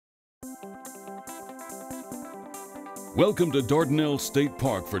Welcome to Dardanelle State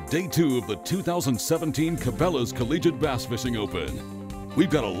Park for day 2 of the 2017 Cabela's Collegiate Bass Fishing Open. We've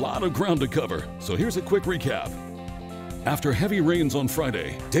got a lot of ground to cover, so here's a quick recap. After heavy rains on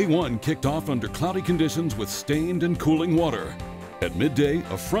Friday, day 1 kicked off under cloudy conditions with stained and cooling water. At midday,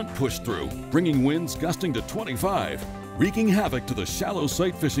 a front pushed through, bringing winds gusting to 25, wreaking havoc to the shallow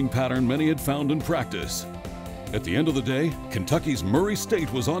sight fishing pattern many had found in practice. At the end of the day, Kentucky's Murray State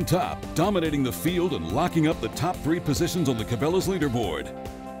was on top, dominating the field and locking up the top 3 positions on the Cabela's leaderboard.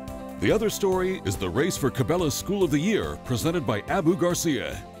 The other story is the race for Cabela's School of the Year, presented by Abu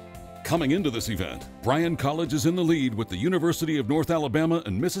Garcia. Coming into this event, Bryan College is in the lead with the University of North Alabama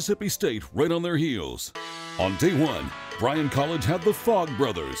and Mississippi State right on their heels. On day 1, Bryan College had the Fogg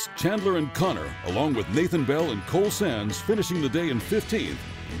brothers, Chandler and Connor, along with Nathan Bell and Cole Sands, finishing the day in 15th,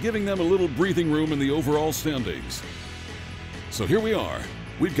 giving them a little breathing room in the overall standings. So here we are.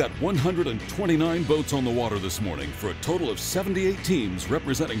 We've got 129 boats on the water this morning for a total of 78 teams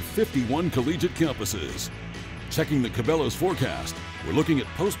representing 51 collegiate campuses. Checking the Cabela's forecast, we're looking at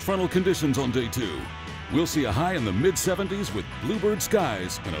post-frontal conditions on day 2. We'll see a high in the mid-70s with bluebird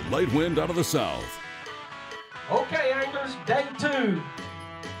skies and a light wind out of the south. Okay, anglers, day 2,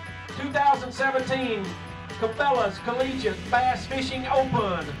 2017. Cabela's Collegiate Bass Fishing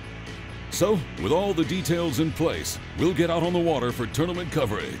Open. So, with all the details in place, we'll get out on the water for tournament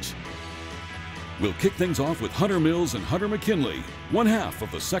coverage. We'll kick things off with Hunter Mills and Hunter McKinley, one half of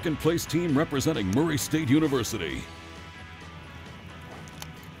the second place team representing Murray State University.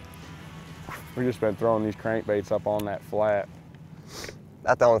 We've just been throwing these crankbaits up on that flat.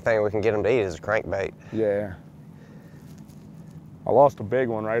 That's the only thing we can get them to eat is a crankbait. Yeah. I lost a big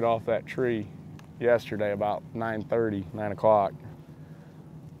one right off that tree yesterday about 9:30, 9 o'clock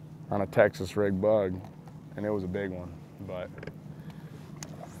on a Texas rig bug, and it was a big one. But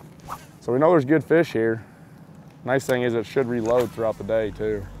so we know there's good fish here. Nice thing is it should reload throughout the day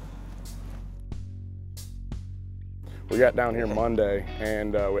too. We got down here Monday,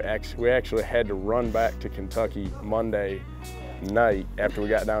 and we actually had to run back to Kentucky Monday night after we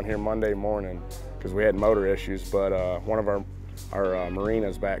got down here Monday morning because we had motor issues, but one of our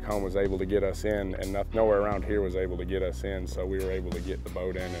marinas back home was able to get us in, and nowhere around here was able to get us in, so we were able to get the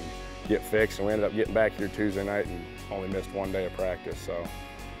boat in and get fixed, and we ended up getting back here Tuesday night and only missed 1 day of practice, so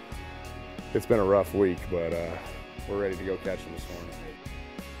it's been a rough week, but we're ready to go catch them this morning.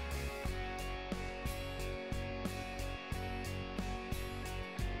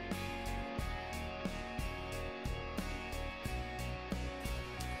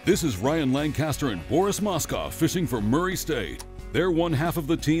 This is Ryan Lancaster and Boris Moskoff fishing for Murray State. They're one half of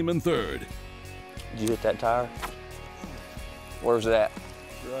the team in third. Did you hit that tire? Where's it at?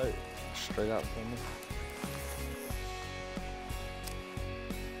 Right, straight out from me.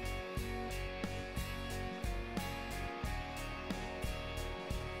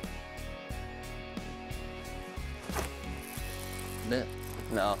 Net?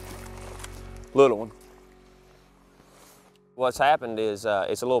 No, little one. What's happened is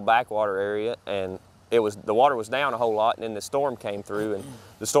it's a little backwater area, and the water was down a whole lot, and then the storm came through, and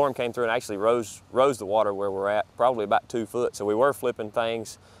the storm came through and actually rose the water where we're at, probably about 2 foot. So we were flipping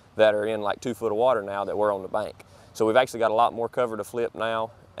things that are in like 2 foot of water now that were on the bank. So we've actually got a lot more cover to flip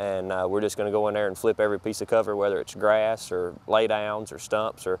now, and we're just going to go in there and flip every piece of cover, whether it's grass or laydowns or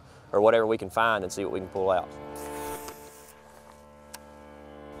stumps or whatever we can find, and see what we can pull out.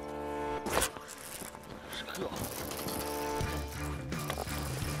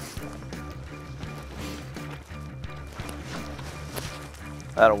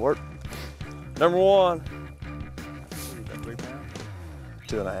 That'll work. Number 1.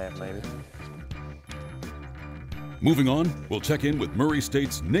 2.5 maybe. Moving on, we'll check in with Murray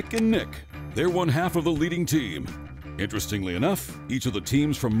State's Nick and Nick. They're one half of the leading team. Interestingly enough, each of the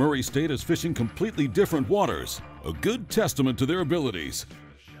teams from Murray State is fishing completely different waters, a good testament to their abilities.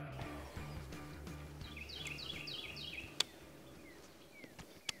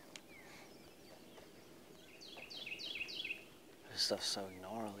 This stuff's so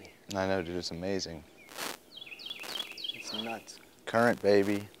gnarly. I know, dude, it's amazing. It's nuts. Current,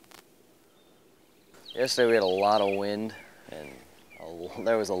 baby. Yesterday we had a lot of wind, and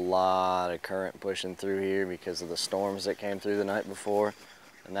there was a lot of current pushing through here because of the storms that came through the night before,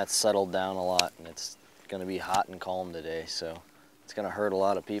 and that's settled down a lot, and it's going to be hot and calm today, so it's going to hurt a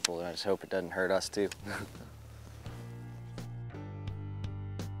lot of people, and I just hope it doesn't hurt us too.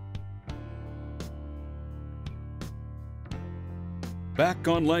 Back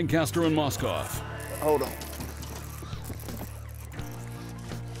on Lancaster and Moskoff. Hold on.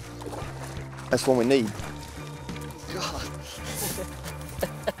 That's what we need. God.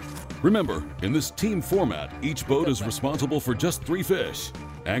 Remember, in this team format, each boat is responsible for just 3 fish.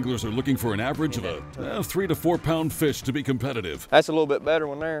 Anglers are looking for an average of a 3 to 4 pound fish to be competitive. That's a little bit better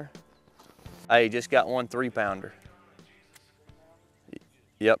one there. Hey, just got one 3-pounder.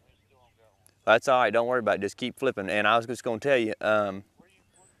 Yep. That's all right, don't worry about it, just keep flipping. And I was just gonna tell you, I'm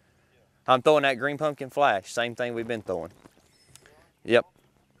throwing that green pumpkin flash, same thing we've been throwing. Yep.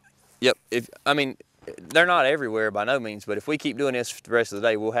 Yep, I mean, they're not everywhere by no means, but if we keep doing this the rest of the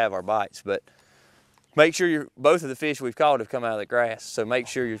day, we'll have our bites. But make sure both of the fish we've caught have come out of the grass, so make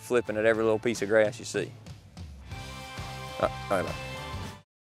sure you're flipping at every little piece of grass you see. All right.